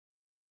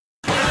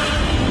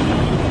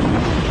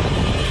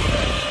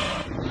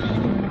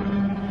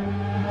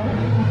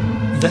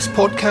This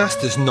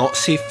podcast is not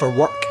safe for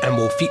work and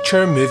will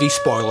feature movie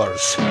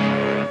spoilers.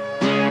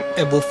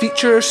 It will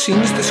feature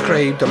scenes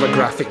described of a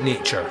graphic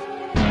nature.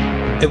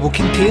 It will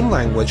contain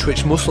language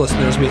which most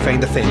listeners may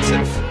find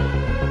offensive.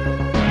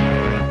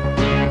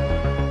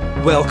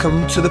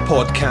 Welcome to the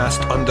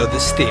podcast Under the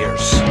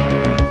Stairs.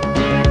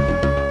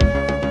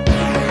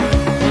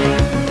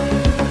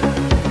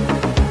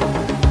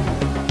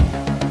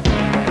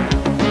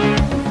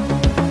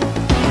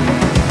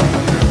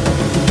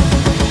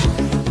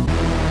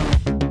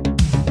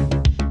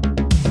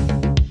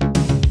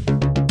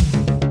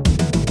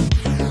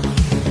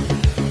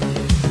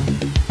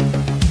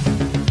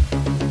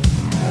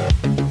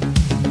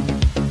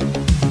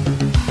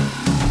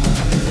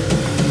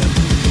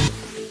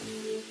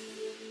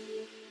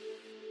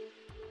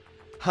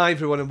 Hi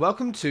everyone and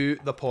welcome to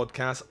the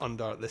podcast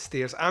Under the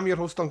Stairs. I'm your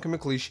host Duncan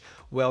McLeish.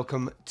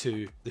 Welcome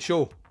to the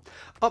show.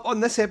 Up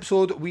on this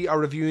episode we are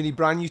reviewing a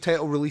brand new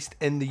title released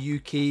in the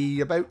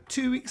UK about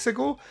 2 weeks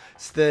ago.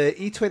 It's the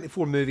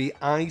A24 movie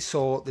I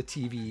Saw the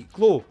TV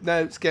Glow. Now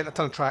it's getting a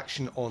ton of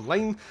traction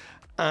online.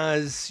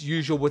 As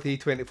usual with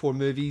A24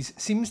 movies,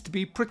 seems to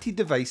be pretty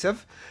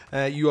divisive.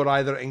 You are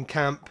either in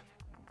camp,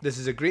 this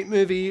is a great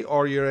movie,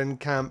 or you're in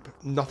camp,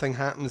 nothing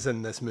happens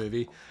in this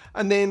movie.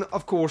 And then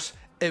of course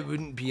it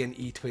wouldn't be an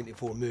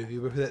A24 movie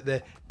without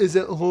the is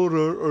it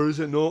horror or is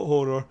it not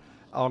horror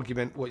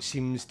argument, which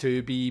seems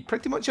to be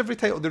pretty much every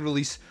title they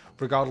release,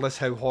 regardless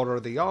how horror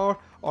they are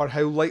or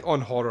how light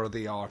on horror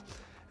they are.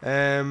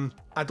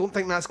 I don't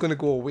think that's going to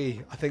go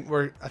away. I think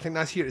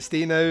that's here to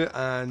stay now,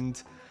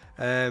 and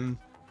I'm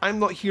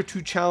not here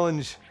to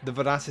challenge the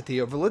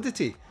veracity or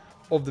validity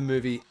of the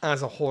movie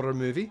as a horror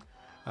movie.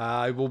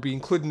 I will be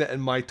including it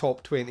in my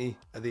top 20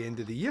 at the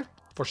end of the year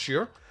for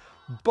sure,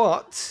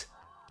 but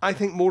I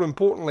think more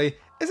importantly,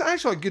 is it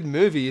actually a good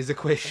movie is the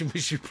question we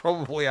should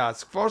probably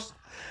ask first.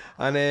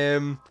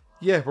 And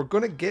yeah, we're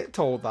going to get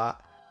to all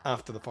that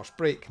after the first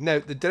break. Now,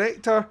 the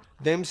director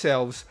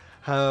themselves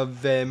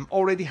have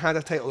already had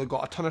a title that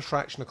got a ton of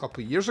traction a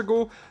couple of years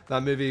ago.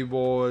 That movie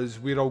was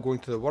We're All Going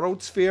to the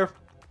World's Fair.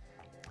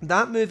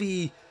 That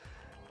movie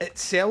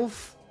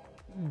itself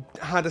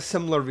had a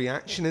similar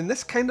reaction, and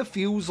this kind of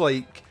feels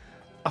like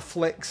a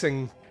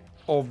flexing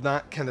of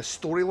that kind of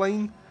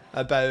storyline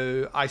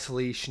about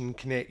isolation,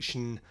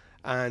 connection,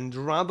 and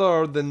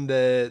rather than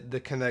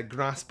the kind of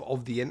grasp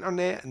of the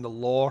internet and the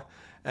lore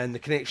and the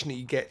connection that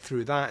you get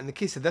through that. In the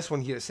case of this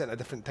one here, it's set in a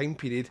different time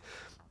period,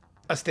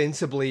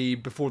 ostensibly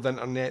before the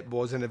internet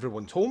was in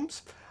everyone's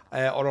homes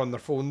or on their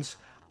phones,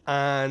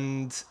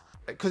 and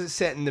because it's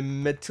set in the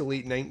mid to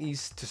late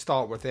 90s to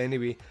start with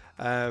anyway,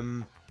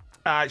 it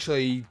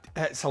actually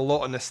hits a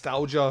lot of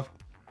nostalgia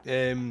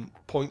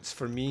points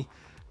for me,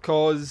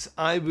 because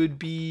I would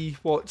be,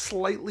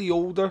 slightly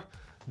older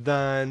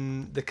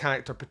than the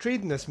character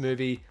portrayed in this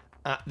movie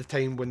at the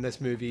time when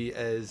this movie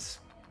is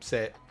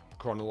set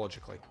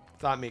chronologically.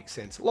 If that makes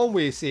sense. A long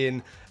way of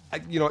saying,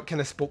 it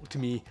kind of spoke to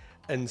me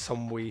in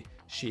some way,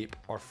 shape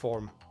or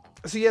form.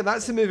 So yeah,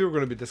 that's the movie we're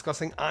going to be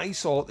discussing. I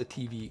Saw the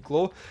TV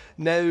Glow.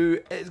 Now,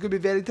 it's going to be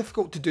very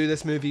difficult to do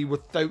this movie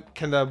without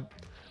kind of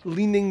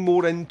leaning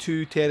more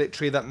into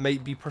territory that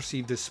might be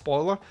perceived as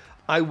spoiler.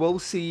 I will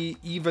say,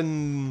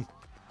 even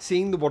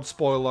saying the word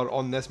spoiler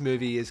on this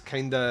movie is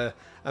kind of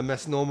a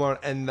misnomer,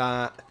 in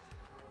that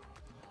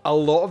a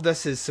lot of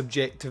this is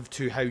subjective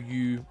to how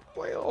you,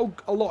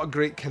 a lot of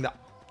great kind of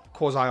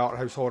quasi-art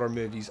house horror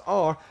movies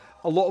are.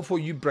 A lot of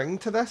what you bring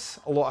to this,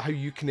 a lot of how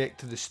you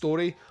connect to the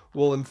story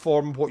will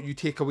inform what you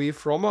take away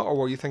from it or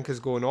what you think is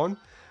going on.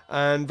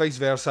 And vice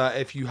versa,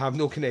 if you have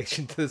no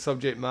connection to the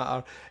subject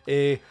matter,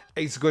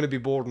 it's going to be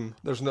boring.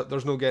 There's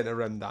no getting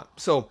around that.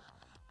 So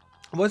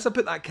once I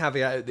put that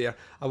caveat out there,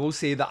 I will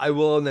say that I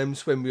will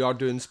announce when we are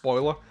doing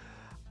spoiler.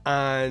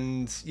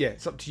 And yeah,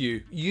 it's up to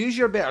you. Use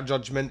your better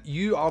judgment.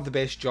 You are the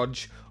best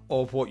judge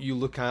of what you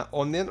look at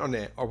on the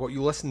internet or what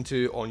you listen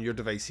to on your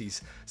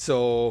devices.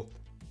 So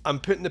I'm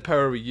putting the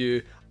power with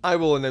you. I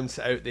will announce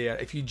it out there.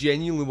 If you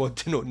genuinely want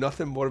to know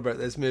nothing more about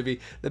this movie,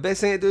 the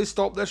best thing to do is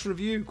stop this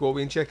review, go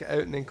away and check it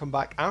out, and then come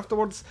back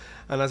afterwards.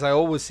 And as I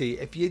always say,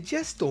 if you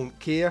just don't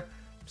care,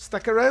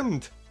 stick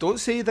around. Don't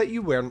say that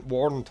you weren't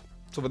warned.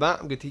 So with that,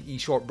 I'm going to take a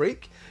short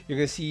break. You're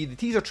going to see the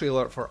teaser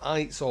trailer for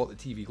I Saw the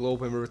TV Glow.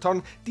 When we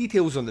return,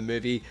 details on the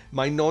movie,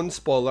 my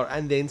non-spoiler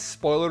and then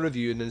spoiler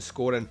review and then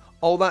scoring.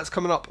 All that's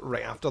coming up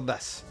right after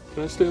this.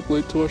 Can I stay up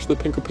late to watch the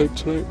Pink Pig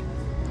tonight?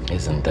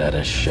 Isn't that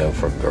a show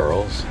for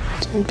girls?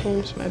 10 p.m.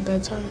 is my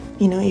bedtime.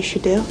 You know what you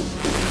should do?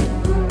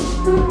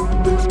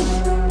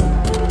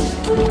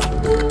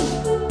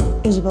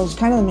 Isabel's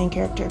kind of the main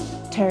character.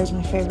 Tara's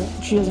my favorite.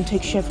 She doesn't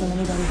take shit from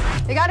anybody.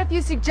 I got a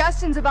few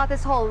suggestions about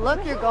this whole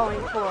look you're going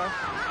for.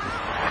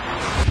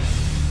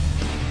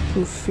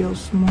 Who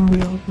feels more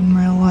real than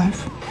real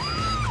life?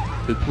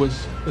 It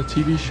was a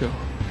TV show.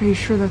 Are you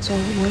sure that's all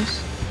it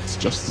was? It's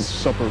just the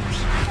suburbs.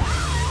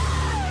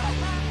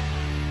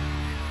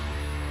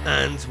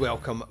 And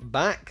welcome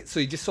back. So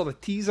you just saw the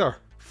teaser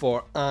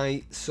for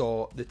I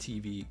Saw the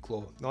TV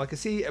Glow. Now, like I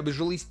say, it was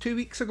released 2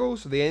 weeks ago,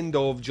 so the end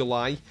of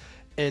July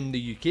in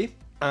the UK,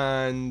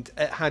 and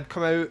it had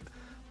come out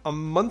a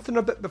month and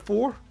a bit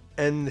before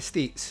in the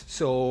States,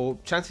 so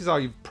chances are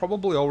you've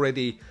probably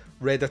already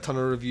read a ton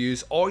of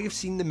reviews or you've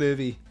seen the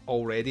movie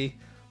already,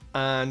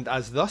 and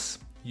as thus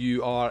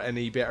you are in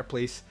a better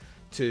place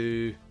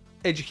to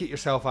educate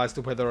yourself as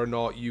to whether or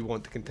not you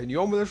want to continue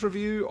on with this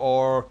review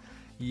or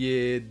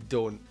you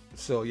don't.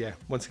 So yeah,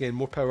 once again,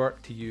 more power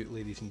to you,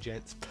 ladies and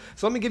gents.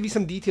 So let me give you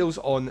some details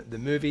on the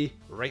movie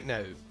right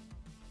now.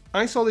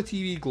 I Saw the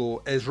TV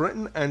Glow is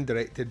written and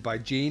directed by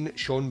Jane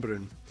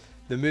Schonbrun.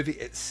 The movie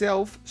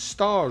itself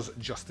stars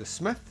Justice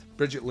Smith,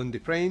 Bridget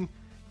Lundy-Prine,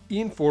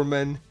 Ian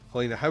Foreman,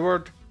 Helena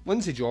Howard,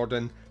 Lindsay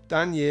Jordan,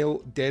 Danielle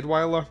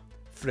Deadweiler,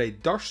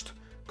 Fred Durst,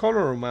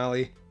 Conor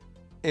O'Malley,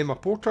 Emma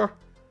Porter,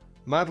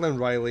 Madeline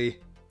Riley,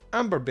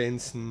 Amber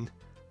Benson,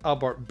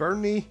 Albert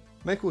Burney,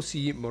 Michael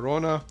C.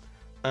 Morona,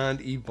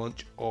 and a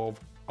bunch of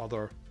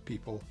other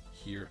people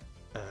here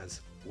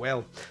as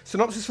well.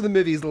 Synopsis for the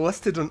movie is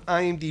listed on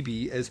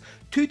IMDb as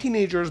two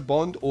teenagers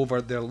bond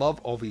over their love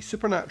of a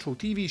supernatural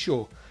TV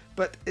show,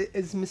 but it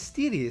is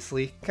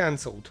mysteriously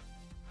cancelled.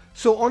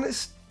 So on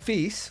its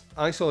face,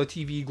 I Saw a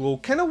TV Glow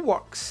kind of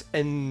works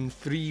in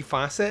three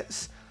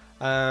facets,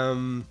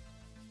 and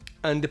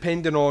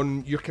depending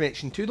on your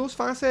connection to those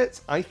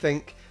facets, I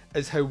think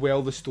is how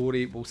well the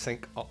story will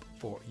sync up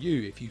for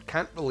you. If you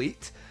can't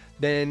relate,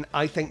 then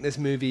I think this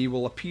movie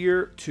will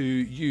appear to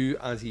you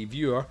as a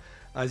viewer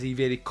as a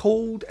very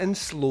cold and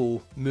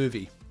slow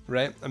movie,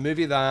 right? A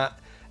movie that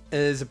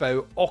is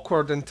about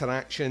awkward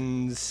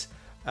interactions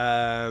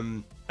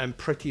and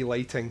pretty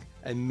lighting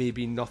and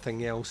maybe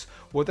nothing else,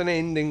 with an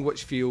ending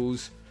which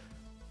feels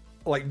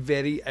like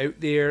very out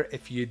there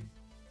if you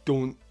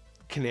don't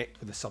connect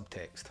with the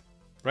subtext,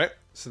 right?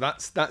 So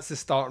that's the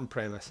starting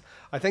premise.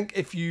 I think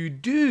if you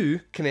do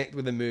connect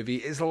with the movie,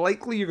 it's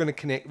likely you're going to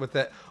connect with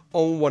it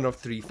on one of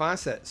three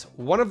facets.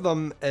 One of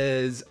them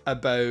is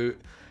about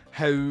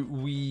how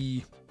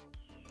we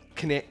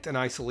connect in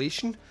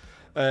isolation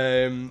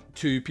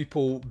to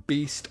people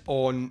based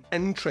on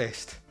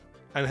interest,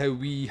 and how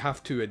we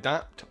have to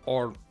adapt,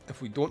 or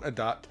if we don't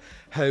adapt,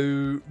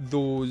 how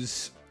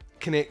those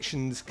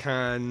connections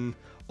can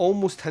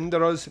almost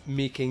hinder us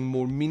making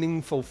more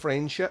meaningful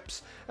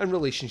friendships and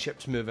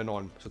relationships moving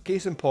on. So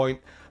case in point,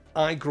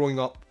 I growing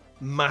up,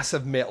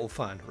 massive metal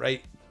fan,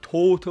 right?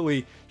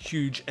 Totally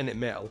huge into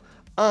metal.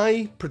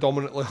 I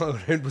predominantly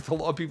hung around with a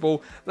lot of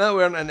people that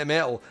weren't into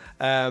metal,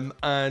 and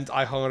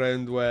I hung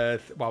around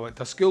with, well, I went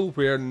to school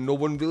where no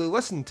one really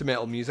listened to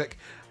metal music,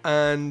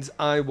 and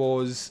I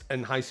was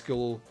in high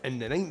school in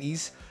the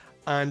 90s,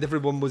 and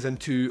everyone was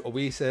into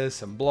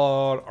Oasis and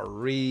Blur or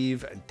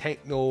rave and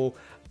techno,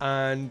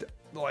 and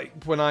like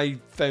when I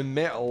found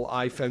metal,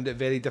 I found it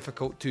very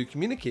difficult to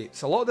communicate.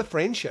 So a lot of the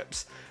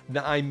friendships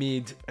that I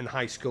made in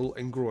high school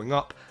and growing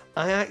up,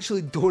 I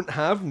actually don't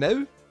have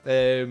now.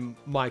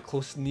 My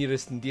close,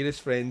 nearest and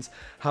dearest friends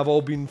have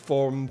all been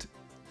formed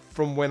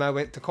from when I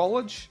went to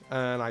college,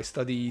 and I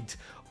studied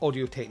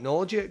audio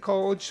technology at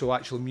college, so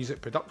actual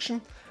music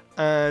production,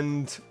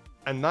 and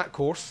in that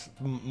course,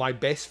 my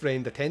best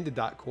friend attended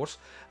that course,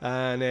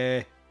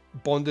 and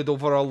bonded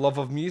over our love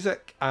of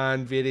music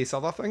and various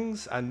other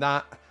things, and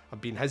that I've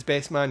been his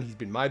best man, he's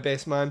been my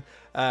best man.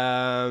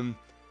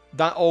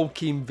 That all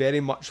came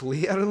very much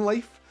later in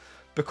life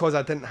because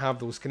I didn't have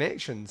those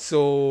connections.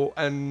 So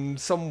in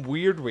some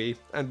weird way,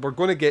 and we're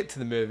going to get to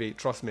the movie,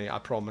 trust me, I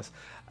promise,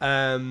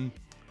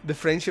 the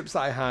friendships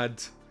that I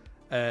had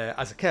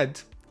as a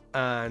kid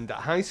and at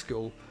high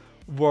school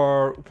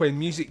were, when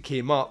music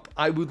came up,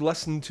 I would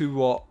listen to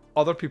what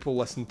other people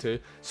listened to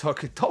so I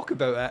could talk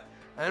about it.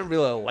 I didn't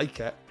really like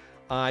it.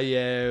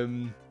 I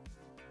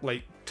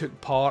like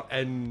took part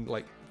in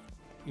like,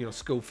 you know,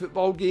 school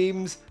football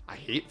games. I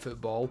hate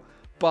football,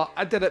 but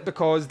I did it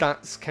because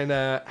that's kind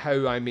of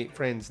how I make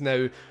friends.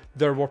 Now,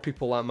 there were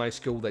people at my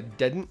school that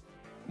didn't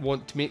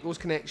want to make those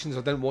connections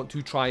or didn't want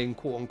to try and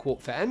quote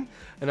unquote fit in,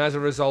 and as a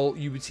result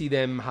you would see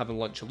them having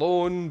lunch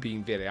alone,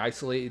 being very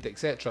isolated,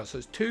 etc. So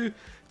it's two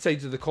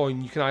sides of the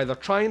coin. You can either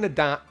try and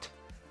adapt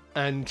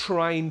and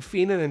try and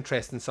feign an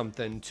interest in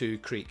something to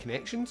create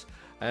connections,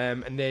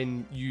 and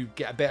then you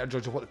get a better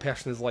judge of what the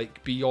person is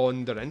like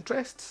beyond their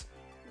interests.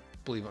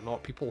 Believe it or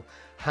not, people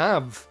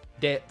have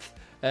depth,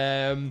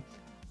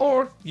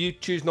 or you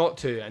choose not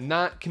to, and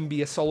that can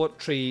be a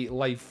solitary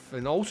life,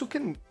 and also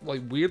can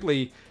like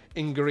weirdly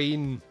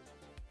ingrain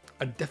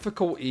a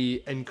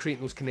difficulty in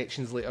creating those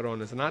connections later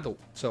on as an adult.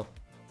 So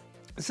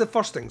it's the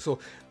first thing, so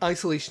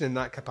isolation in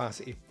that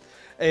capacity.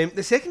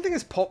 The second thing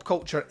is pop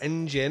culture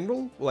in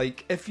general.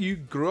 Like, if you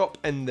grew up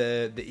in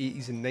the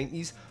 80s and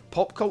 90s,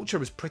 pop culture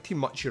was pretty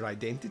much your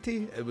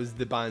identity. It was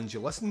the bands you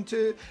listened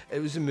to, it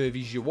was the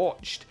movies you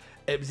watched,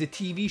 it was the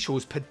TV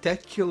shows,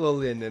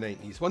 particularly in the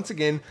 90s. Once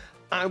again,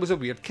 I was a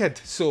weird kid,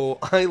 so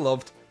I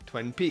loved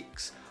Twin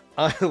Peaks,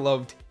 I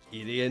loved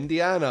Erie,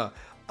 Indiana,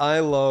 I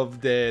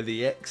loved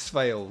the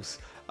X-Files,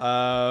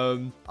 I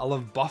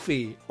loved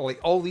Buffy, like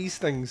all these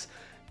things.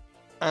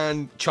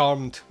 And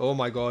Charmed, oh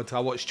my god, I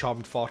watched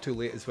Charmed far too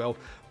late as well.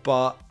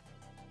 But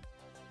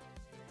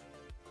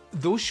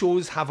those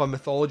shows have a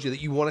mythology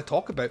that you want to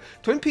talk about.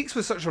 Twin Peaks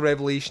was such a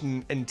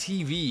revelation in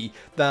TV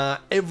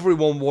that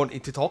everyone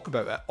wanted to talk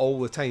about it all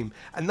the time.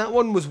 And that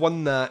one was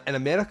one that in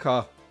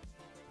America,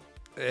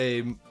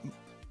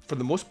 for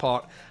the most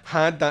part,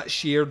 had that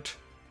shared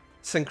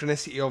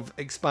synchronicity of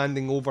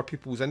expanding over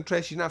people's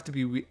interests. You didn't have to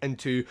be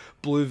into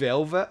Blue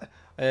Velvet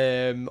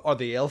or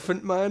The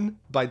Elephant Man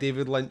by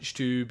David Lynch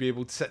to be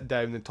able to sit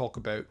down and talk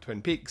about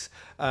Twin Peaks.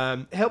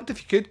 It helped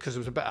if you could, because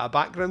there was a bit of a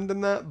background in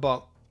that,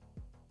 but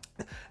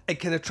it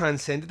kind of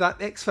transcended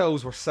that.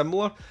 X-Files were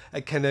similar.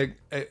 It kind of,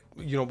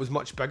 was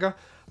much bigger.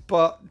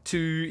 But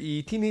to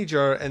a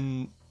teenager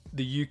in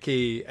the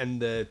UK, in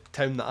the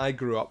town that I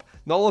grew up,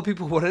 not a lot of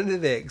people were into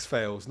the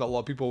X-Files. Not a lot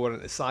of people were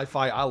into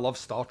sci-fi. I love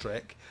Star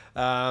Trek.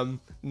 Not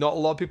a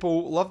lot of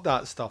people loved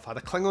that stuff. I had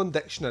a Klingon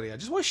dictionary. I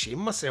just want to shame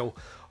myself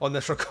on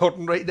this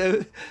recording right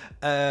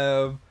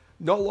now.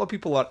 Not a lot of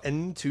people are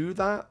into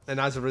that. And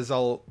as a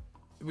result,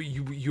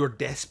 you're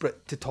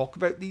desperate to talk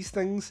about these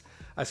things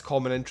as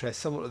common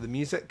interests, similar to the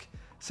music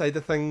side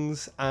of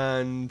things,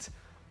 and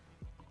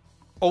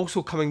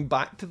also coming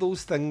back to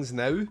those things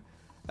now.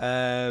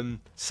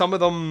 Some of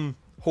them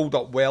hold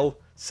up well,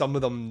 some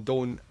of them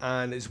don't,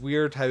 and it's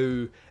weird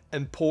how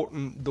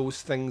important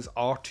those things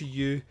are to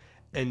you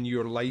in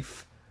your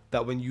life,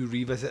 that when you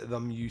revisit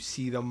them, you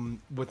see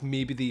them with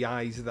maybe the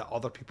eyes that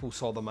other people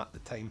saw them at the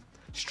time.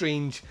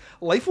 Strange.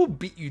 Life will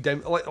beat you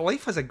down.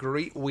 Life has a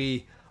great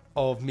way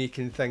of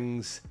making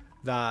things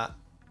that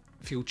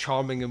feel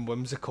charming and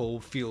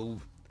whimsical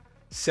feel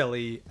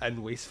silly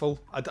and wasteful.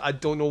 I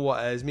don't know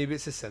what it is. Maybe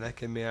it's a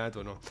cynic in me, I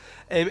don't know.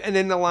 And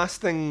then the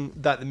last thing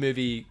that the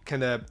movie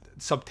kind of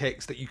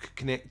subtext that you could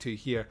connect to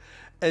here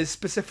is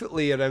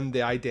specifically around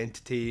the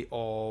identity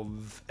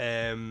of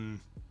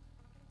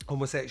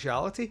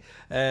homosexuality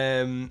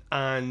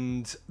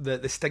and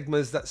the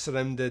stigmas that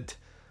surrounded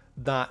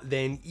that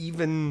then,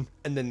 even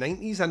in the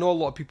 90s. I know a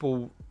lot of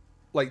people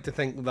like to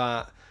think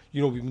that,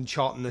 we've been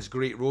charting this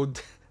great road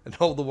and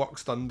all the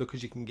work's done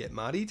because you can get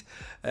married,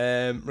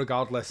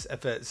 regardless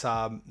if it's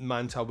a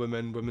man to a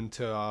woman, woman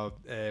to a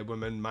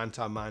woman, man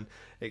to a man,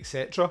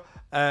 etc.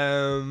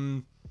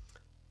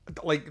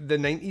 Like the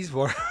 90s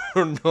were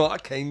not a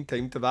kind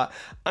time to that.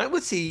 I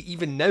would say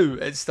even now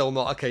it's still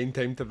not a kind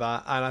time to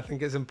that, and I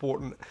think it's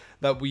important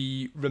that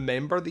we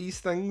remember these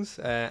things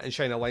and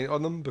shine a light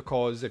on them,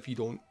 because if you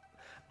don't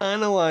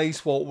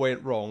analyse what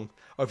went wrong,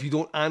 or if you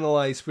don't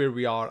analyse where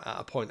we are at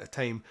a point of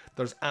time,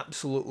 there's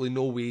absolutely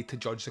no way to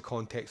judge the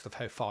context of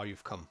how far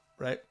you've come,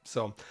 right?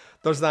 So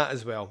there's that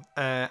as well.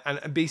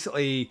 And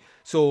basically,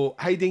 so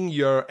hiding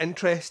your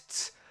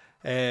interests,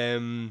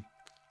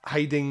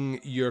 hiding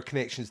your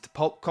connections to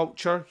pop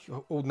culture,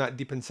 holding that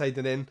deep inside,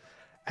 and then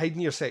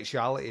hiding your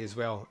sexuality as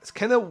well. It's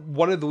kind of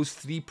one of those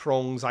three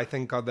prongs, I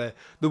think, are the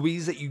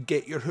ways that you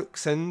get your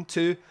hooks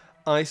into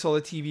I Saw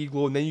the TV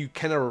Glow, and then you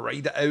kind of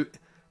ride it out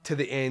to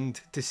the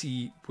end to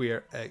see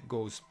where it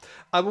goes.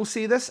 I will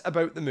say this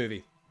about the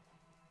movie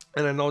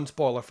in a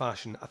non-spoiler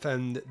fashion. I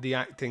found the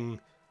acting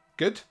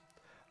good.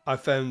 I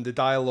found the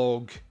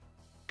dialogue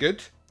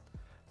good.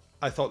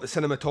 I thought the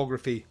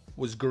cinematography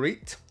was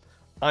great.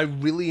 I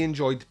really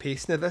enjoyed the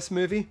pacing of this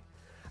movie,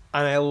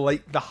 and I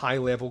like the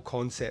high-level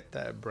concept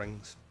that it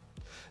brings.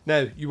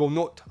 Now, you will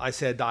note I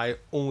said I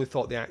only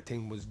thought the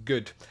acting was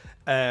good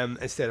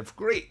instead of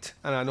great,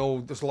 and I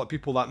know there's a lot of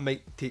people that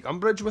might take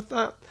umbrage with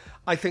that.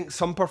 I think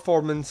some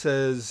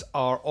performances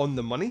are on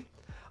the money.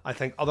 I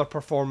think other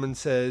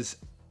performances,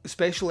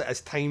 especially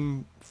as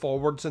time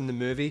forwards in the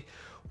movie,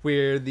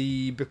 where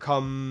they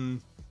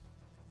become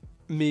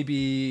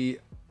maybe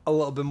a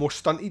little bit more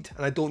stunted,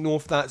 and I don't know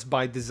if that's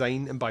by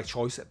design and by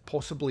choice. It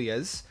possibly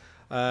is,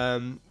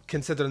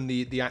 considering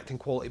the acting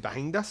quality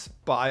behind this,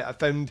 but I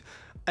found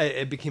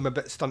it became a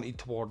bit stunted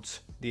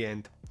towards the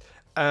end.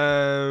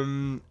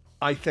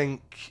 I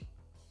think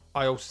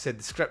I also said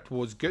the script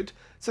was good.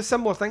 It's a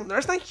similar thing.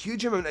 There's not a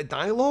huge amount of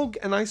dialogue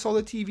in I Saw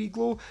the TV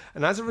Glow,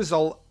 and as a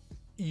result,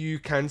 you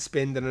can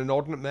spend an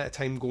inordinate amount of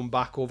time going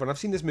back over, and I've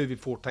seen this movie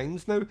 4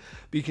 times now, but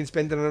you can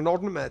spend an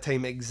inordinate amount of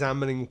time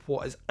examining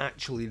what is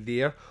actually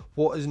there,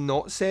 what is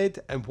not said,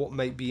 and what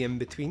might be in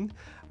between.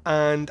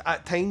 And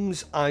at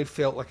times I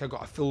felt like I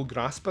got a full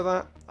grasp of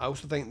that. I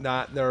also think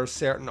that there are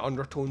certain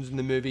undertones in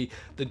the movie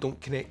that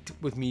don't connect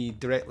with me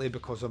directly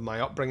because of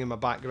my upbringing, my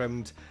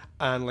background,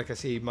 and like I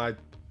say,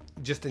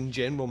 just in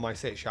general, my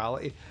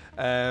sexuality,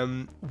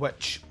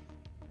 which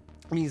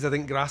means I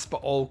didn't grasp it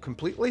all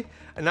completely,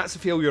 and that's a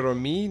failure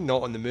on me,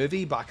 not on the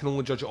movie, but I can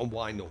only judge it on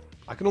what I know.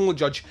 I can only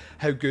judge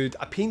how good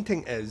a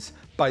painting is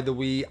by the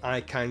way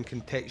I can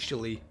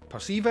contextually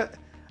perceive it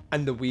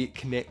and the way it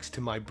connects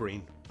to my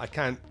brain. I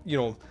can't,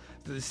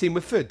 the same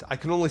with food. I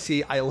can only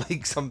say I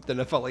like something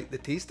if I like the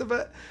taste of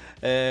it.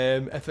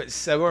 If it's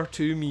sour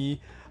to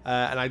me,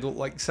 and I don't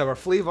like sour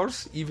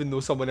flavours, even though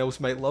someone else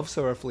might love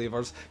sour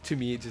flavours, to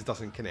me it just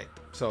doesn't connect.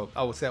 So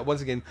I will say that once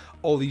again,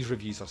 all these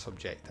reviews are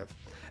subjective.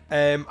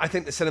 I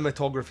think the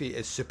cinematography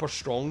is super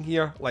strong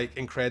here, like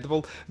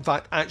incredible. In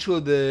fact,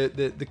 actually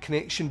the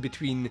connection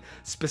between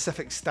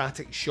specific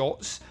static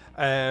shots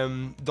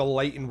the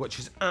lighting, which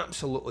is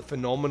absolutely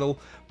phenomenal,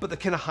 but the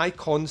kind of high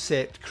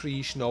concept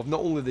creation of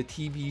not only the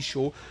TV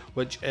show,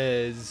 which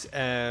is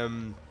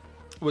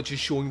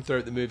shown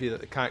throughout the movie that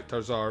the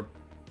characters are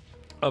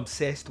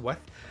obsessed with,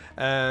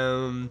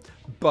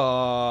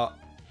 but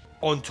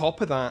on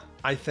top of that,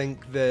 I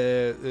think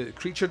the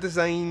creature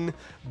design,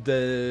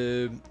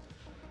 the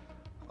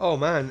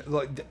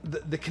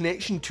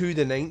connection to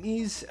the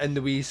 90s and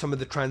the way some of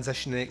the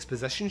transition and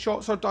exposition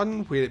shots are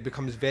done, where it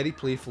becomes very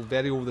playful,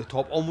 very over the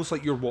top, almost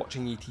like you're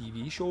watching a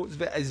TV show. It's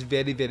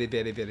very, very,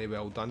 very, very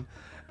well done.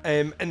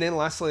 And then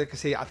lastly, like I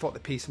say, I thought the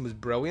pacing was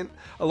brilliant.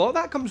 A lot of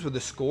that comes with the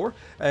score.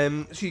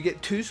 So you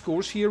get two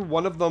scores here.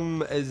 One of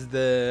them is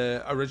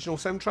the original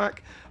soundtrack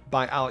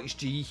by Alex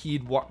G.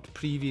 He'd worked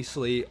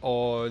previously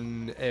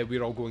on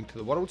We're All Going to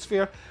the World's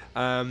Fair.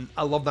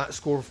 I love that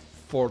score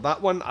for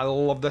that one. I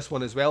love this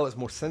one as well. It's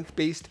more synth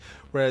based,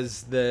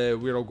 whereas the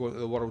We're All Going to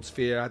the World's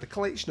Fair had a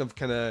collection of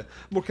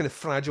more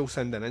fragile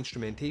sounding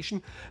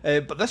instrumentation.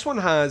 But this one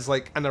has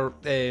an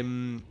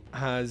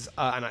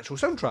actual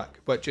soundtrack,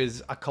 which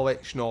is a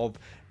collection of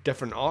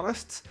different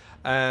artists.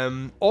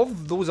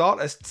 Of those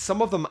artists,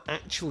 some of them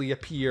actually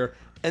appear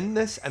in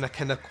this in a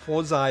kind of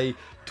quasi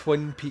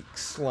Twin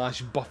Peaks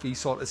 / Buffy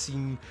sort of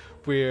scene,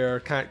 where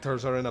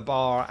characters are in a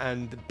bar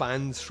and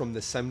bands from the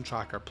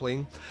soundtrack are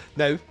playing.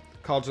 Now,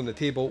 cards on the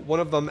table. One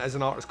of them is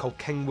an artist called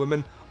King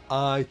Woman.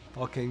 I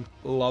fucking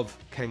love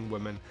King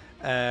Woman.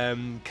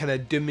 Kind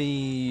of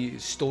doomy,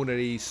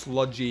 stonery,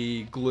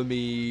 sludgy,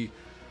 gloomy,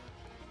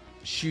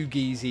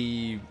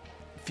 shoegazy,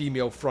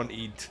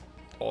 female-fronted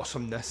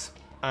awesomeness.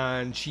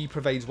 And she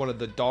provides one of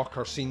the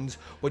darker scenes,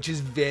 which is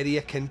very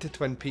akin to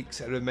Twin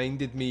Peaks. It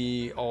reminded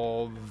me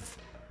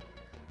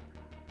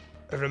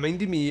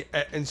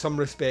in some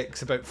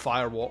respects about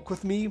Fire Walk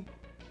With Me,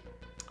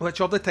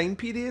 which of the time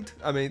period,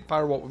 I mean,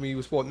 Fire Walk With Me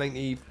was what,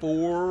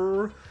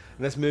 94?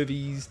 And this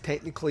movie's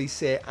technically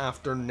set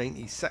after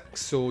 96,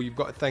 so you've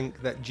got to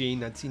think that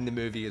Jane had seen the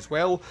movie as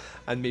well,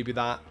 and maybe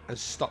that is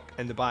stuck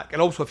in the back.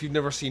 And also, if you've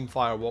never seen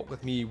Fire Walk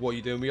With Me, what are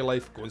you doing with your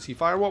life? Go and see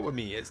Fire Walk With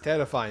Me, it's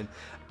terrifying.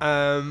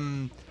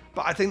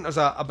 But I think there's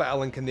a bit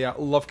of link in there.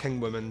 Love King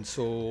Woman,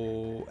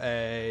 so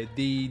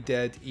they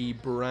did a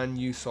brand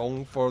new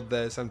song for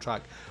the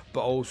soundtrack,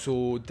 but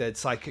also did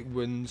Psychic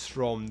Wounds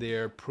from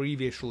their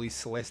previous release,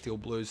 Celestial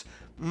Blues.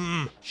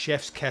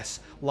 Chef's kiss,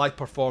 live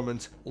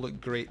performance,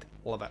 looked great,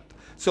 love it.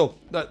 So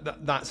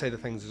that side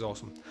of things is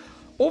awesome.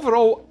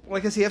 Overall,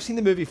 like I say, I've seen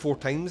the movie 4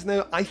 times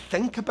now. I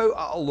think about it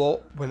a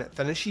lot when it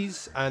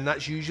finishes, and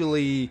that's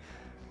usually,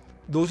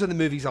 those are the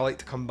movies I like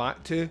to come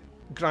back to.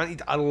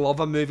 Granted, I love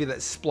a movie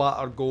that's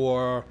splatter,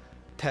 gore,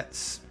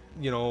 tits,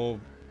 you know,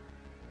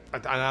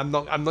 and I'm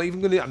not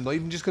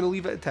even just gonna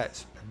leave it at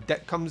tits.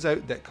 Dick comes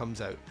out, dick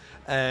comes out.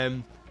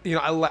 You know,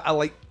 I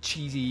like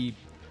cheesy,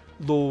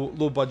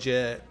 low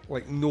budget,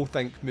 like no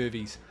think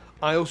movies.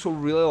 I also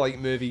really like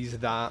movies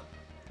that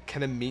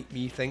kind of make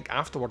me think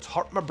afterwards,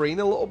 hurt my brain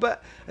a little bit,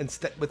 and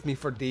stick with me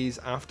for days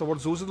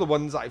afterwards. Those are the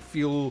ones that I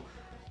feel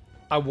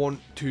I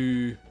want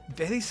to,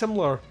 very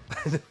similar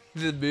to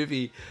the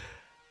movie,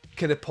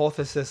 kind of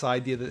pothos this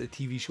idea that the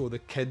TV show the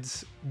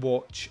kids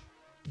watch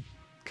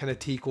kind of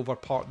take over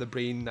part of the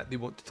brain that they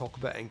want to talk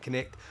about and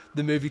connect.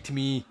 The movie to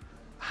me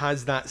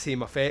has that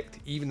same effect,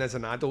 even as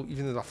an adult,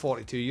 even as a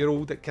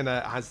 42-year-old. It kind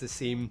of has the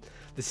same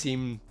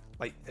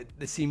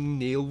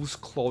nails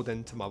clawed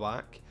into my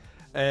back.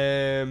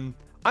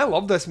 I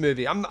love this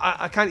movie.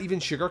 I can't even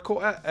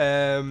sugarcoat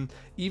it.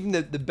 Even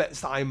the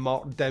bits that I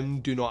marked down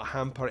do not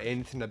hamper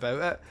anything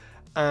about it.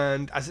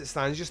 And as it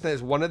stands just now,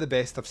 it's one of the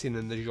best I've seen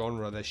in the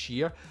genre this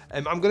year.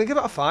 I'm going to give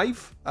it a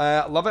 5.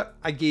 Love it.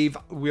 I gave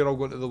We're All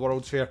Going to the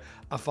World's Fair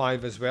a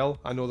 5 as well.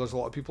 I know there's a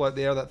lot of people out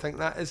there that think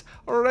that is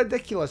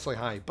ridiculously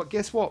high. But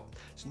guess what?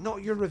 It's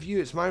not your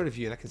review, it's my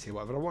review, and I can say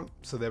whatever I want.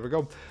 So there we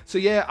go. So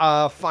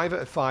yeah, 5 out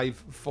of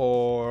 5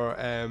 for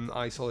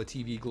I Saw the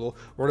TV Glow.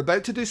 We're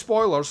about to do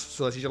spoilers,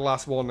 so this is your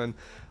last warning.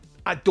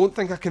 I don't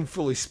think I can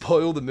fully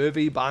spoil the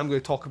movie, but I'm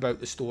going to talk about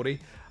the story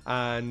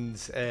and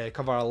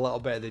cover a little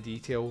bit of the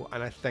detail,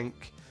 and I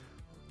think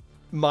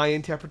my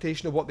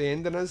interpretation of what the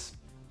ending is,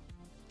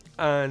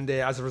 and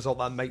as a result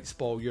that might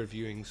spoil your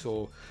viewing.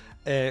 So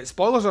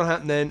spoilers are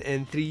happening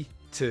in 3,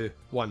 2,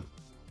 1.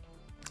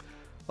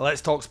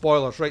 Let's talk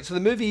spoilers. Right, so the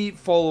movie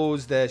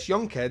follows this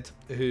young kid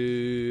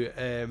who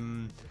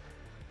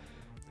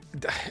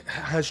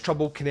has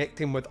trouble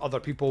connecting with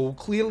other people,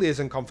 clearly is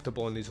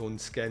uncomfortable in his own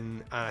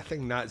skin, and I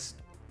think that's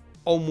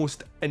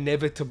almost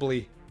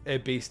inevitably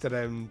based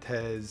around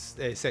his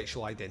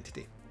sexual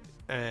identity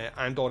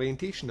and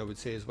orientation, I would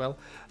say, as well.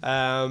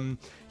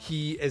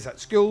 He is at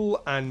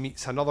school and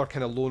meets another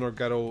kind of loner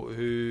girl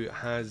who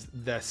has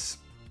this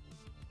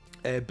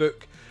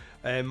book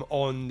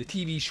on the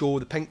TV show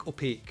The Pink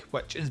Opaque,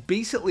 which is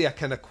basically a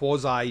kind of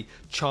quasi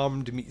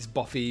Charmed meets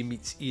Buffy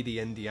meets Erie,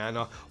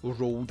 Indiana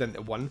rolled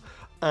into one.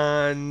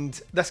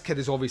 And this kid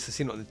has obviously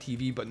seen it on the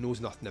TV but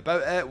knows nothing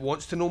about it,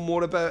 wants to know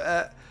more about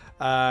it,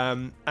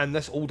 and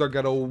this older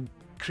girl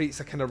creates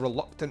a kind of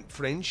reluctant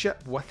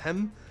friendship with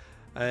him,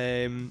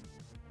 and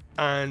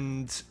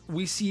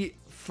we see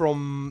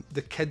from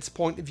the kid's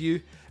point of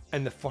view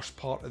in the first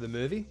part of the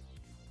movie.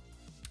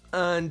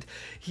 And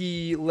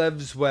he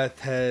lives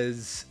with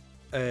his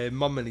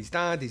mum and his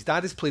dad. His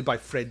dad is played by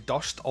Fred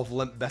Durst of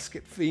Limp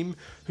Bizkit fame,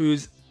 who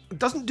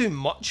doesn't do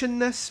much in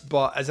this,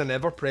 but is an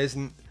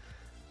ever-present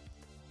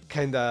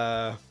kind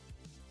of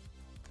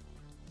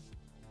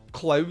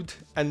cloud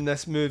in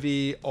this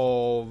movie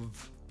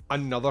of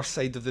another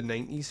side of the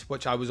 90s,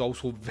 which I was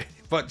also very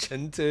much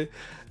into.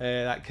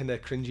 That kind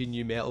of cringy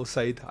new metal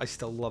side. I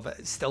still love it.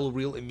 It's still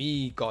real to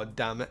me, god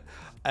damn it.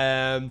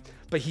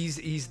 But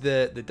he's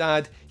the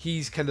dad.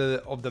 He's kind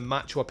of the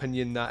macho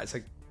opinion that it's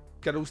a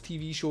girls'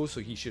 TV show,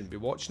 so he shouldn't be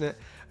watching it.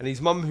 And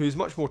his mum, who's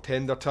much more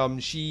tender to him,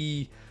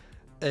 she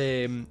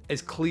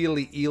is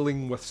clearly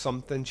ailing with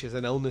something. She has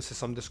an illness of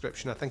some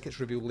description. I think it's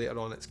revealed later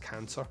on it's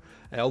cancer,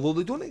 although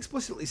they don't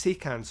explicitly say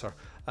cancer.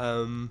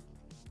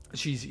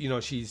 She's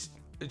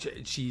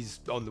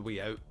on the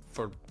way out,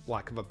 for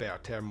lack of a better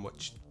term,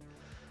 which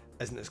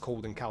isn't as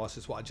cold and callous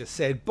as what I just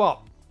said.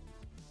 But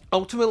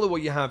ultimately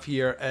what you have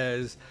here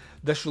is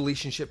this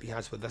relationship he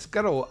has with this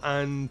girl,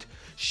 and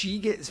she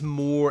gets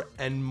more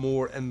and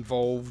more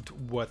involved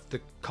with the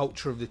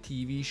culture of the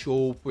TV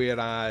show,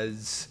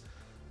 whereas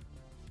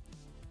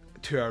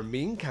to our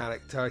main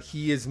character,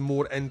 he is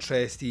more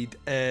interested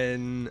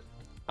in,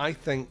 I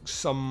think,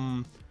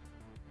 some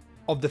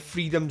of the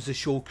freedoms the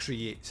show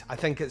creates. I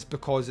think it's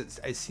because it's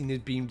seen as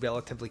being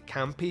relatively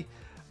campy,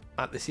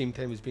 at the same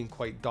time as being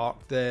quite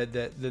dark.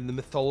 The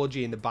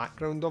mythology and the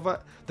background of it,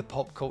 the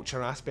pop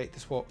culture aspect,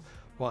 is what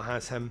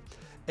has him.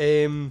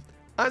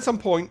 At some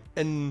point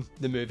in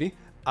the movie,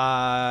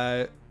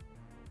 and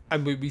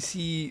we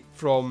see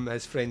from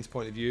his friend's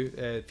point of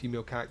view,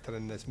 female character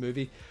in this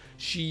movie,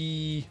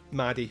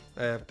 Maddie,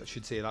 I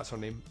should say that's her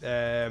name.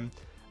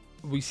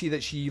 We see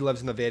that she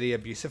lives in a very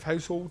abusive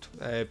household,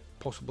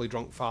 possibly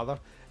drunk father.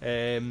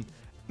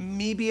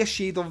 Maybe a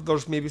shade of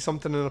there's maybe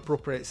something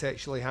inappropriate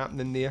sexually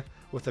happening there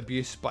with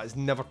abuse, but it's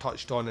never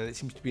touched on and it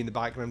seems to be in the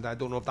background. I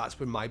don't know if that's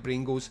where my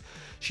brain goes.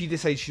 She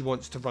decides she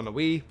wants to run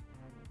away.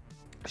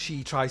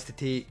 She tries to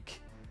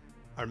take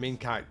our main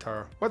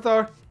character with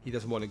her. He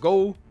doesn't want to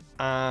go,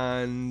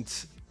 and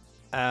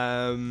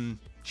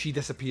she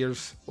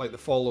disappears like the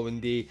following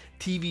day.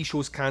 TV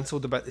show's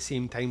cancelled about the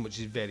same time, which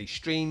is very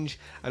strange,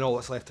 and all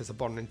that's left is a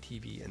burning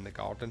TV in the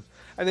garden.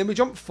 And then we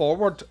jump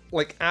forward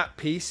like at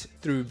pace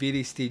through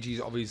various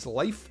stages of his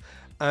life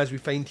as we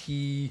find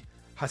he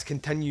has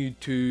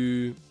continued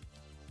to,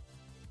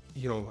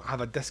 have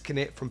a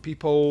disconnect from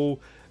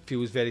people,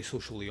 feels very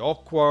socially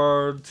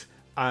awkward,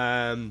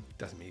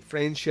 doesn't make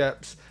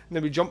friendships. And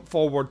then we jump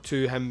forward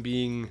to him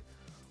being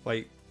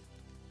like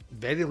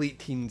very late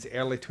teens,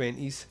 early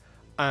 20s,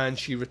 and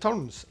she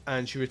returns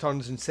and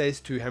says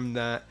to him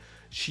that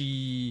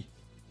she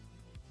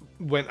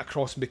went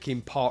across and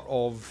became part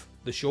of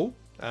the show.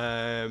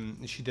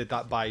 She did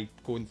that by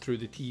going through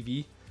the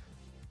TV,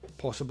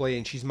 possibly,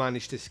 and she's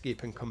managed to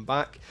escape and come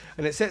back.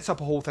 And it sets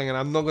up a whole thing, and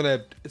I'm not going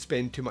to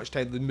spend too much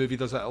time, the movie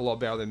does it a lot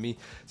better than me,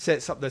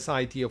 sets up this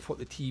idea of what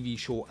the TV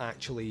show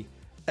actually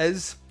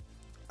is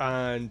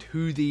and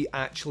who they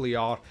actually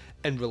are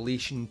in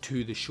relation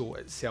to the show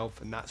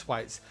itself, and that's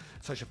why it's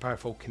such a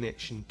powerful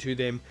connection to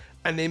them.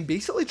 And then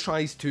basically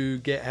tries to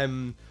get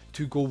him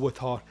to go with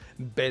her,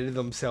 bury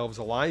themselves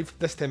alive.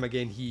 This time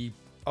again he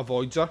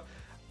avoids her,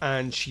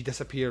 and she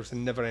disappears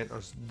and never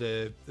enters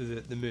the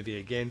movie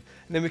again.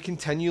 And then we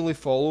continually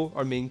follow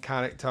our main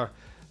character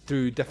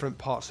through different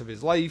parts of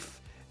his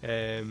life.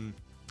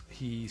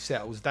 He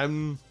settles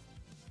down,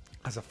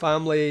 has a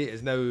family,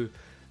 is now,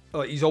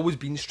 he's always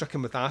been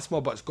stricken with asthma,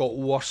 but it's got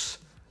worse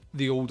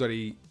the older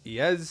he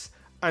is.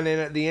 And then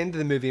at the end of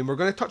the movie, and we're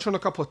going to touch on a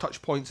couple of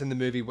touch points in the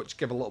movie which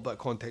give a little bit of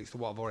context to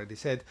what I've already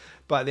said,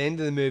 but at the end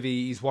of the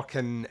movie he's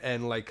working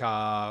in like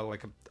a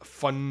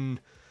fun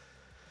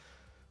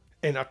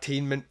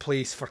entertainment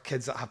place for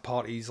kids that have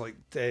parties, like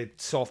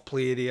soft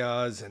play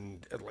areas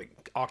and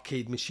like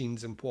arcade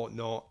machines and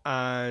whatnot.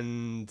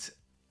 And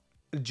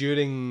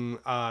during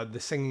the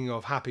singing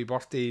of Happy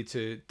Birthday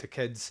to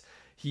kids,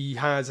 he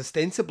has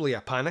ostensibly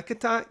a panic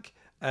attack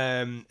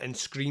and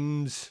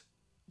screams,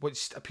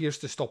 which appears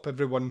to stop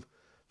everyone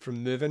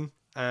from moving,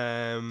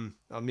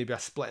 or maybe a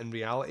split in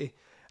reality.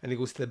 And he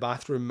goes to the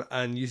bathroom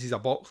and uses a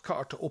box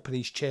cutter to open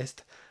his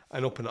chest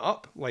and open it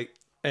up, like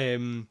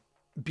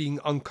being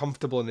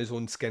uncomfortable in his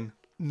own skin.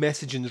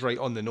 Messaging's right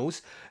on the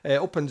nose.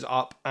 It opens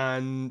up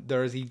and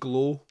there is a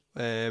glow, a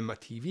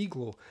TV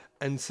glow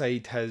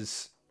inside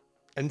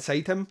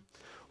him,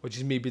 which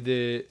is maybe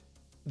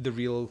the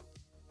real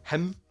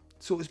him,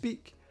 so to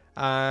speak.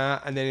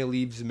 And then he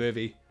leaves the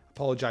movie,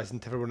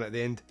 apologising to everyone at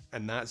the end,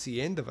 and that's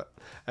the end of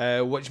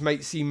it. Which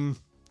might seem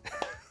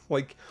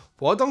like,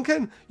 what,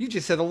 Duncan? You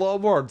just said a lot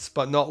of words,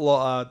 but not a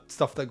lot of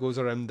stuff that goes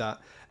around that.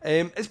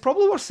 It's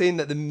probably worth saying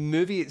that the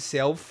movie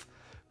itself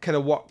kind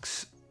of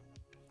works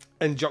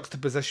in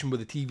juxtaposition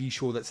with the TV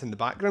show that's in the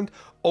background.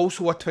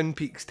 Also a Twin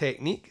Peaks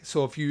technique.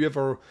 So if you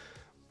ever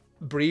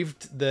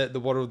braved the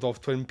world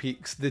of Twin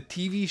Peaks, the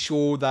TV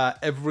show the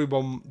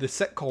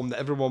sitcom that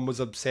everyone was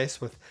obsessed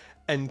with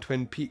in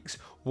Twin Peaks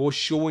was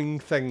showing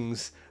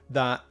things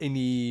that in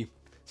a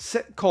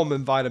sitcom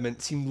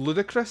environment seemed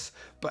ludicrous,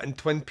 but in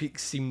Twin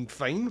Peaks seemed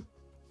fine.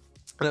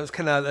 And it was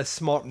kind of this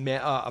smart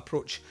meta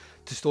approach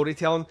to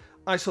storytelling.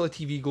 I Saw the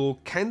TV Go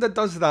kind of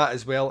does that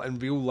as well in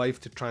real life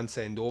to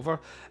transcend over.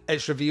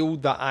 It's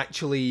revealed that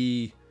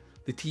actually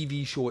the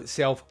TV show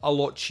itself a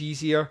lot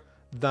cheesier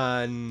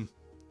than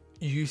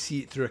you see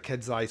it through a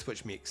kid's eyes,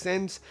 which makes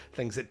sense.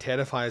 Things that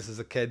terrify us as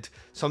a kid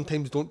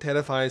sometimes don't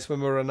terrify us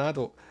when we're an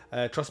adult.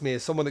 Trust me,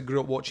 as someone that grew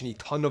up watching a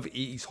ton of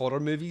 80s horror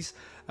movies,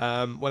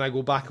 when I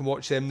go back and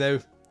watch them now,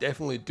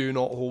 definitely do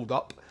not hold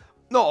up.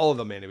 Not all of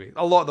them anyway.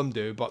 A lot of them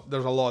do, but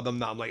there's a lot of them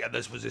that I'm like,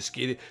 this was a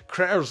scary...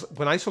 Critters,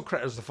 when I saw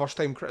Critters the first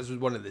time, Critters was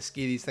one of the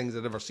scariest things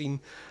I'd ever seen.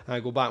 And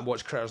I go back and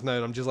watch Critters now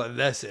and I'm just like,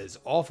 this is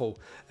awful.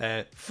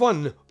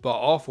 Fun, but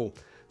awful.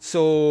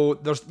 So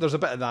there's a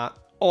bit of that.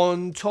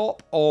 On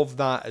top of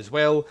that as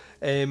well,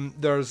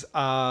 there's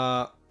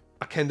a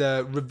kind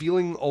of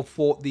revealing of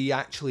what they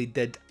actually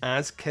did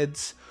as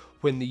kids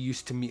when they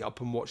used to meet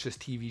up and watch this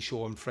TV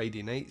show on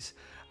Friday nights.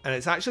 And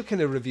it's actually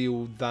kind of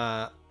revealed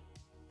that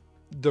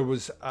there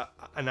was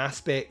an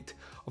aspect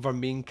of our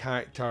main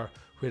character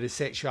where his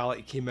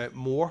sexuality came out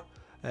more,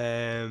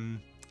 and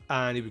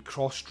he would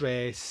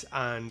cross-dress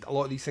and a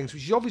lot of these things,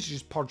 which he obviously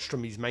just purged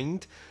from his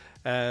mind,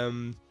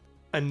 and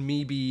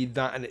maybe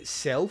that in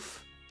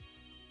itself,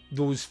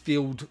 those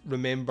failed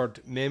remembered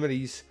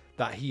memories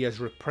that he has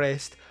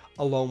repressed,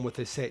 along with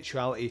his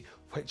sexuality,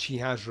 which he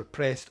has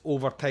repressed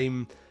over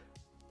time,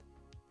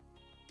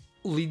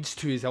 leads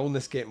to his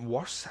illness getting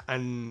worse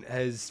and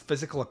his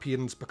physical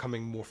appearance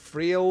becoming more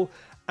frail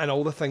and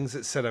all the things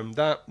that surround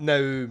that.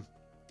 Now,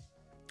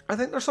 I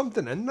think there's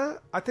something in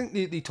that. I think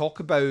they talk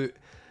about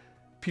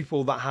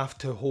people that have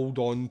to hold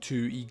on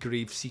to a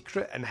grave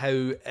secret and how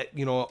it,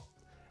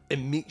 it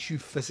makes you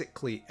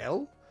physically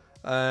ill.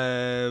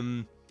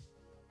 And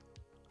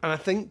I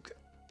think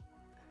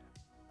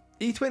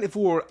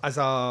A24 as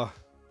a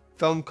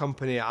film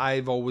company,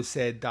 I've always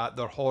said that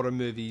their horror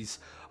movies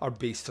are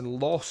based on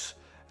loss.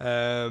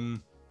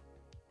 And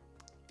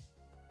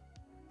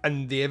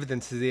the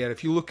evidence is there.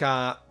 If you look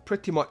at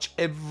pretty much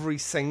every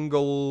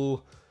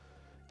single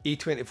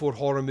A24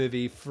 horror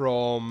movie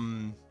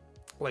from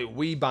like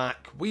way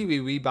back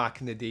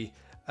in the day,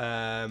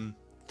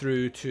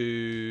 through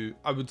to,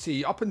 I would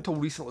say, up until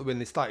recently when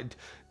they started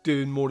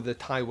doing more of the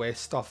Ty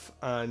West stuff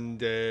and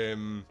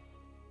the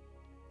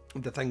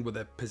thing with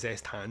the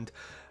possessed hand,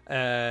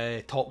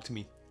 Talk to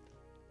Me.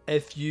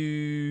 If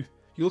you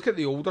look at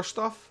the older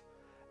stuff,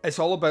 it's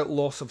all about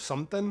loss of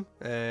something,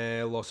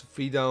 loss of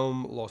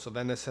freedom, loss of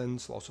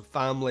innocence, loss of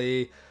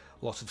family,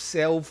 loss of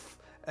self,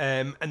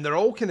 and they're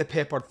all kind of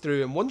peppered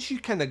through. And once you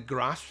kind of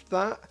grasp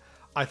that,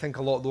 I think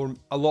a lot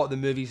of the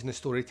movies and the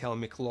storytelling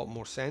make a lot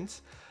more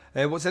sense.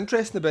 What's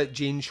interesting about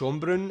Jane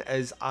Schonbrun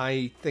is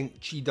I think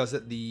she does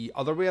it the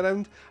other way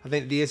around. I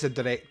think they as a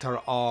director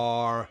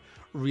are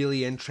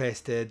really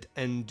interested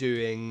in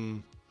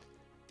doing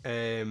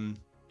the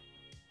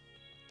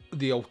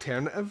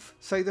alternative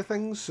side of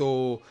things.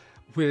 So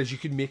whereas you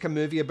could make a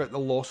movie about the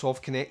loss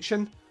of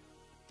connection,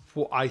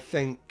 what I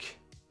think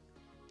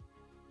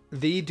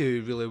they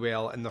do really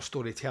well in their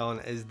storytelling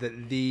is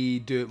that they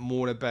do it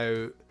more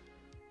about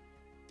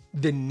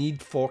the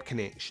need for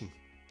connection.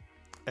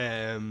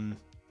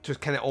 Just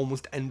kind of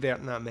almost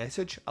inverting that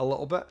message a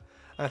little bit.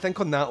 And I think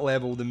on that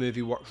level, the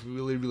movie works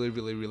really, really,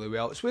 really, really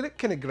well. It's where it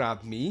kind of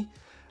grabbed me.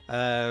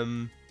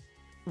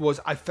 Was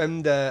I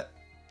found a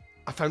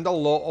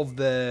lot of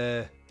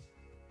the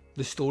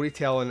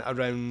storytelling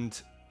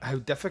around how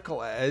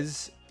difficult it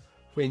is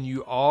when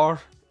you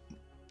are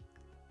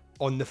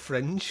on the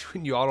fringe,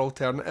 when you are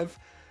alternative,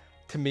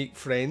 to make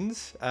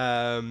friends,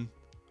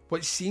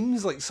 which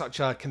seems like such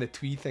a kind of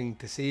twee thing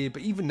to say,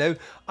 but even now,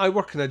 I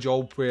work in a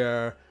job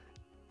where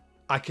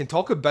I can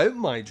talk about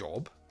my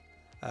job,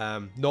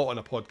 not on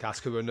a podcast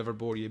because we'll never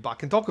bore you, but I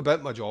can talk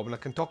about my job and I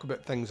can talk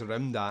about things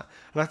around that,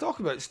 and I talk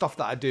about stuff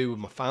that I do with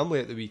my family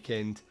at the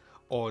weekend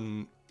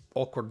on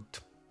awkward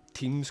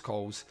Teams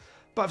calls.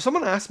 But if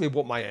someone asks me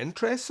what my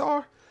interests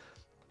are,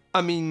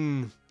 I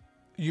mean,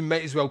 you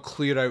might as well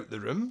clear out the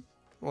room.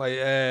 Like, you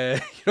know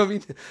what I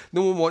mean?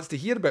 No one wants to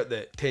hear about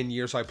the 10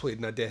 years I played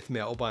in a death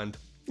metal band.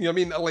 You know what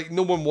I mean? Like,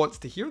 no one wants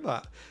to hear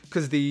that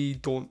because they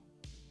don't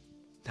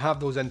have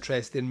those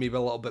interests. They're maybe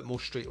a little bit more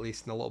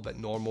straight-laced and a little bit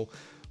normal,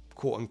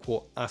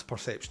 quote-unquote, as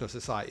perception of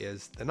society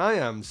is than I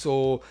am.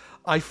 So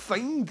I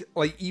find,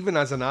 like, even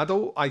as an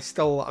adult,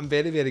 I'm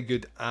very, very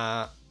good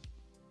at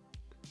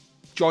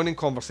joining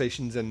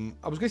conversations, and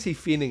I was going to say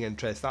feigning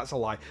interest, that's a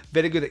lie.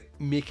 Very good at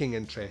making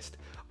interest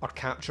or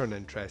capturing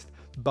interest,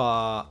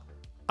 but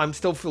I'm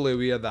still fully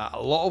aware that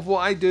a lot of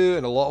what I do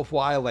and a lot of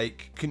what I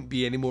like couldn't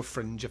be any more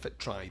fringe if it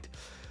tried.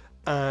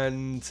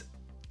 And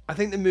I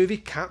think the movie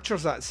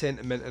captures that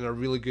sentiment in a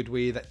really good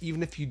way, that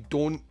even if you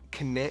don't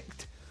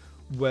connect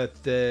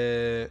with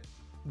the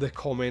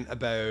comment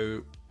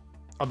about,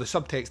 or the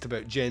subtext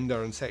about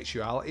gender and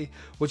sexuality,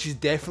 which is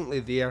definitely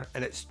there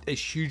and it's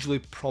hugely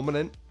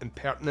prominent and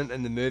pertinent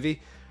in the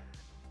movie,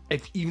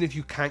 even if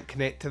you can't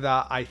connect to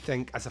that, I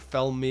think as a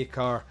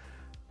filmmaker,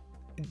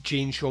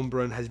 Jane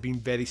Schomburn has been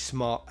very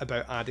smart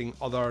about adding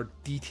other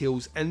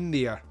details in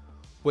there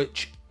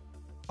which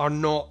are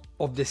not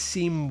of the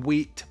same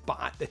weight, but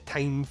at the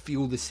time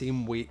feel the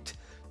same weight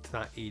to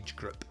that age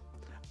group.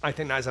 I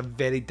think that's a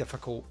very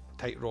difficult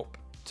tightrope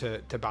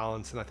to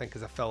balance, and I think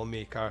as a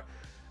filmmaker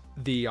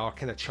they are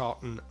kind of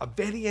charting a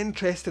very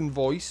interesting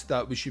voice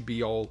that we should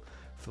be all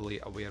fully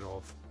aware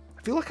of.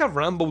 I feel like I've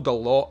rambled a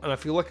lot, and I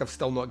feel like I've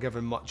still not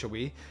given much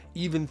away,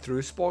 even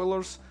through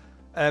spoilers.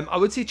 I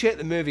would say check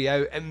the movie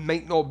out. It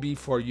might not be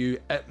for you,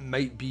 it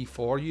might be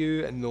for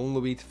you, and the only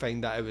way to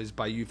find that out is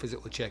by you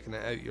physically checking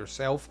it out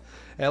yourself.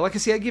 Like I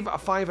say, I gave it a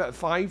 5 out of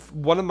 5.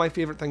 One of my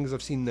favourite things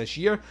I've seen this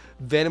year.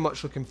 Very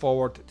much looking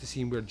forward to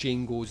seeing where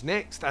Jane goes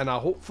next, and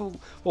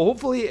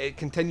hopefully it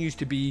continues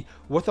to be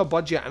with a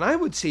budget, and I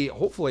would say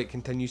hopefully it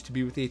continues to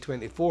be with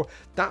A24.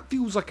 That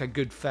feels like a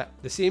good fit.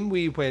 The same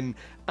way when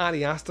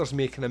Ari Aster's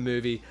making a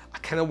movie, I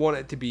kind of want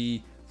it to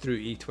be through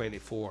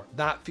A24.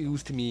 That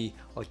feels to me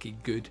like a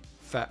good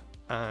fit,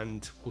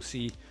 and we'll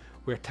see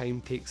where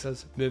time takes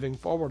us moving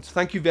forwards.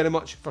 Thank you very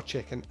much for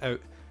checking out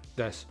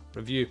this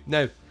review.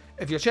 Now,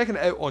 if you're checking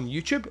it out on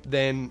YouTube,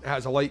 then it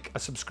has a like, a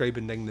subscribe,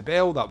 and ding the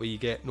bell. That way you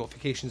get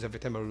notifications every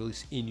time I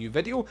release a new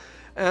video.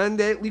 And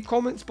leave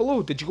comments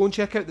below. Did you go and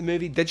check out the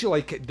movie? Did you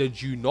like it? Did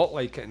you not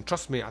like it? And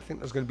trust me, I think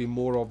there's going to be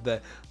more of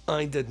the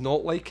I did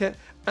not like it,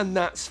 and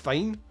that's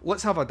fine.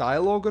 Let's have a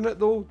dialogue on it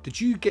though.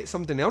 Did you get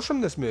something else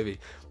from this movie?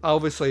 I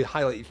obviously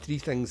highlighted 3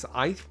 things that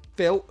I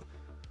felt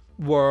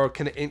were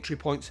kind of entry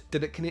points.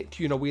 Did it connect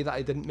to you in a way that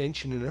I didn't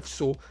mention? And if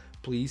so,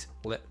 please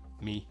let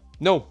me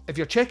know. If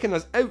you're checking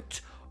us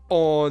out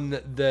on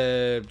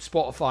the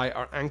Spotify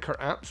or Anchor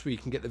apps where you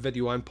can get the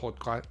video and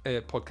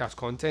podcast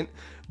content,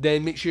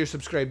 then make sure you're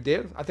subscribed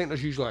there. I think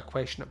there's usually a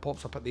question that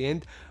pops up at the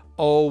end.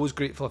 Always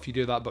grateful if you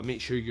do that, but make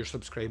sure you're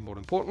subscribed more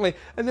importantly.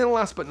 And then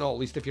last but not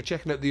least, if you're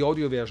checking out the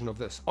audio version of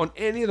this on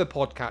any of the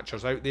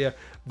podcatchers out there,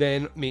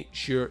 then make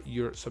sure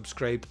you're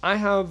subscribed. I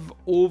have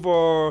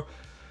over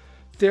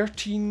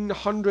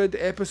 1,300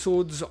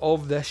 episodes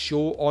of this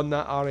show on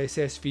that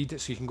RSS feed,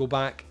 so you can go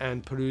back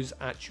and peruse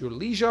at your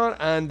leisure,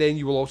 and then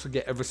you will also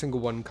get every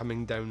single one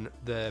coming down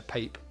the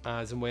pipe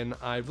as and when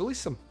I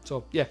release them.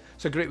 So yeah,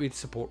 it's a great way to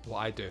support what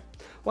I do.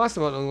 Last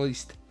but not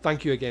least,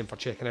 thank you again for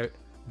checking out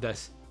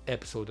this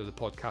episode of the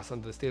podcast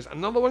Under the Stairs.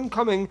 Another one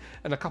coming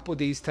in a couple of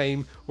days'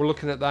 time. We're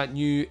looking at that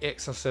new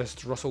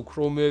Exorcist Russell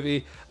Crowe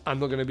movie. I'm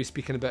not going to be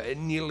speaking about it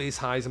nearly as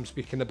high as I'm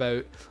speaking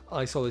about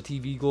I Saw the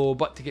TV Glow,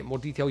 but to get more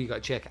detail you got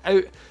to check it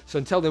out. So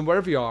until then,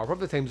 wherever you are,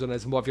 whatever the time zone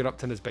is, and whatever you're up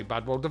to in this big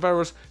bad world of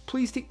ours,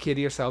 please take care of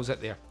yourselves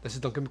out there. This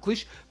is Duncan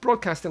McLeish,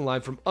 broadcasting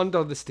live from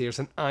Under the Stairs,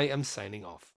 and I am signing off.